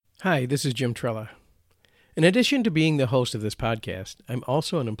Hi, this is G Trela. In addition to being the host of this podcast, I'm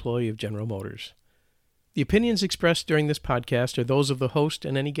also an employee of General Motors. The opinions expressed during this podcast are those of the host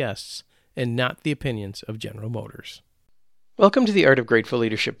and any guests, and not the opinions of General Motors. Welcome to the Art of Grateful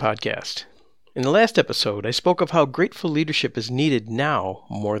Leadership podcast. In the last episode, I spoke of how grateful leadership is needed now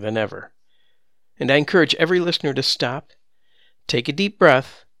more than ever. And I encourage every listener to stop, take a deep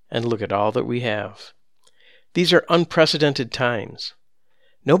breath, and look at all that we have. These are unprecedented times.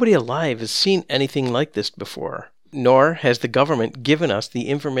 Nobody alive has seen anything like this before, nor has the government given us the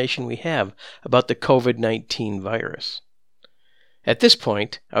information we have about the COVID-19 virus. At this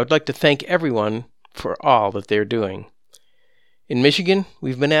point, I would like to thank everyone for all that they're doing. In Michigan,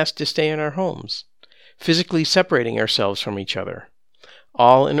 we've been asked to stay in our homes, physically separating ourselves from each other,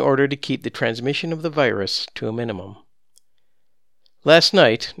 all in order to keep the transmission of the virus to a minimum. Last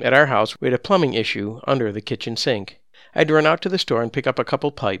night, at our house, we had a plumbing issue under the kitchen sink. I had to run out to the store and pick up a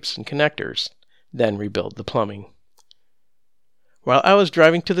couple pipes and connectors, then rebuild the plumbing. While I was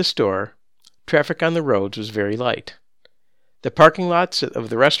driving to the store, traffic on the roads was very light. The parking lots of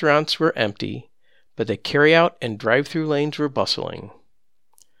the restaurants were empty, but the carry-out and drive-through lanes were bustling.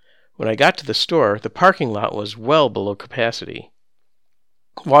 When I got to the store, the parking lot was well below capacity.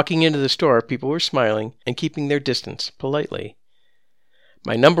 Walking into the store, people were smiling and keeping their distance politely.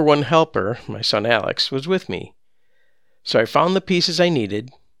 My number one helper, my son Alex, was with me. So I found the pieces I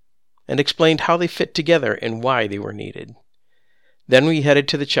needed and explained how they fit together and why they were needed. Then we headed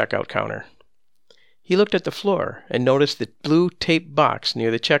to the checkout counter. He looked at the floor and noticed the blue tape box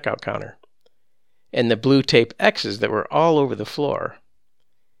near the checkout counter and the blue tape X's that were all over the floor.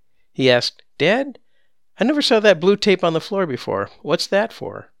 He asked, "Dad, I never saw that blue tape on the floor before. What's that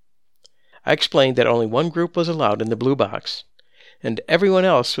for?" I explained that only one group was allowed in the blue box, and everyone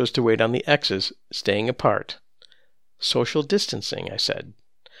else was to wait on the X's, staying apart. "Social distancing," I said.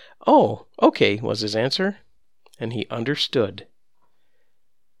 "Oh, okay," was his answer, and he understood.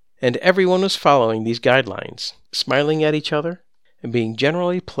 And everyone was following these guidelines, smiling at each other, and being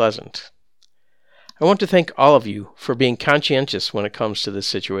generally pleasant. I want to thank all of you for being conscientious when it comes to this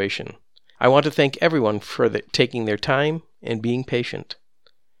situation. I want to thank everyone for taking their time and being patient.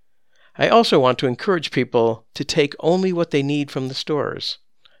 I also want to encourage people to take only what they need from the stores,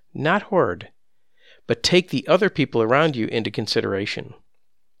 not hoard, but take the other people around you into consideration.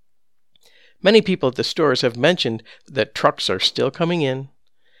 Many people at the stores have mentioned that trucks are still coming in,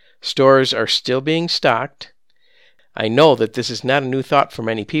 stores are still being stocked. I know that this is not a new thought for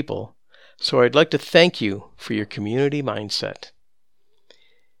many people, so I'd like to thank you for your community mindset.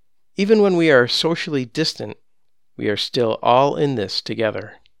 Even when we are socially distant, we are still all in this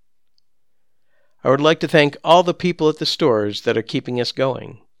together. I would like to thank all the people at the stores that are keeping us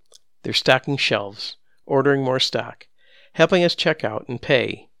going. They're stocking shelves, ordering more stock, helping us check out and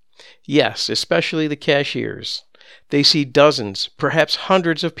pay. Yes, especially the cashiers. They see dozens, perhaps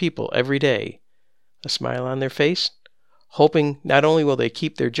hundreds of people every day. A smile on their face, hoping not only will they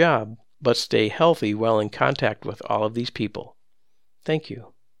keep their job, but stay healthy while in contact with all of these people. Thank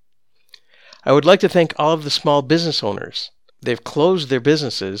you. I would like to thank all of the small business owners. They've closed their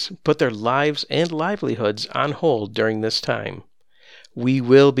businesses, put their lives and livelihoods on hold during this time. We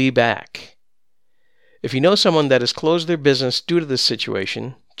will be back. If you know someone that has closed their business due to this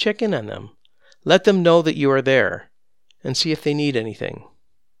situation, check in on them. Let them know that you are there, and see if they need anything.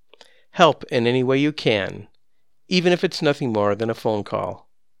 Help in any way you can, even if it's nothing more than a phone call.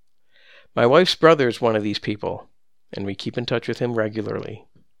 My wife's brother is one of these people, and we keep in touch with him regularly.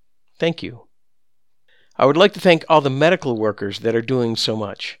 Thank you. I would like to thank all the medical workers that are doing so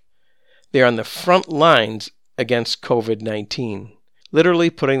much. They are on the front lines against COVID-19. Literally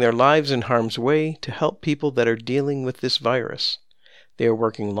putting their lives in harm's way to help people that are dealing with this virus. They are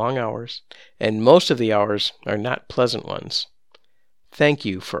working long hours, and most of the hours are not pleasant ones. Thank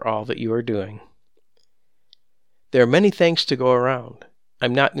you for all that you are doing. There are many thanks to go around.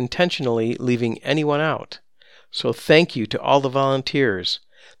 I'm not intentionally leaving anyone out. So thank you to all the volunteers,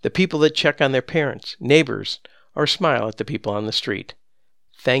 the people that check on their parents, neighbors, or smile at the people on the street.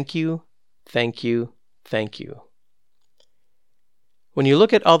 Thank you, thank you, thank you. When you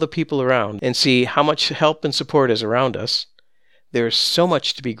look at all the people around and see how much help and support is around us, there is so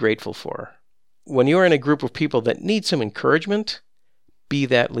much to be grateful for. When you are in a group of people that need some encouragement, be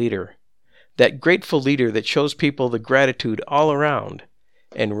that leader, that grateful leader that shows people the gratitude all around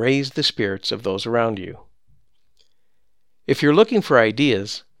and raise the spirits of those around you. If you're looking for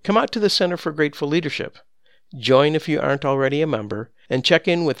ideas, come out to the Center for Grateful Leadership. Join if you aren't already a member, and check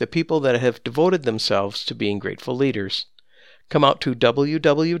in with the people that have devoted themselves to being grateful leaders. Come out to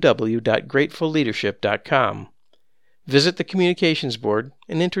www.gratefulleadership.com. Visit the communications board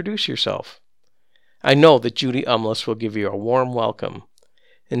and introduce yourself. I know that Judy Umlas will give you a warm welcome,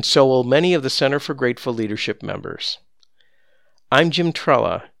 and so will many of the Center for Grateful Leadership members. I'm G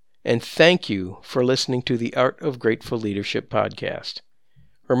Trela, and thank you for listening to the Art of Grateful Leadership podcast.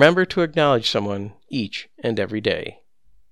 Remember to acknowledge someone each and every day.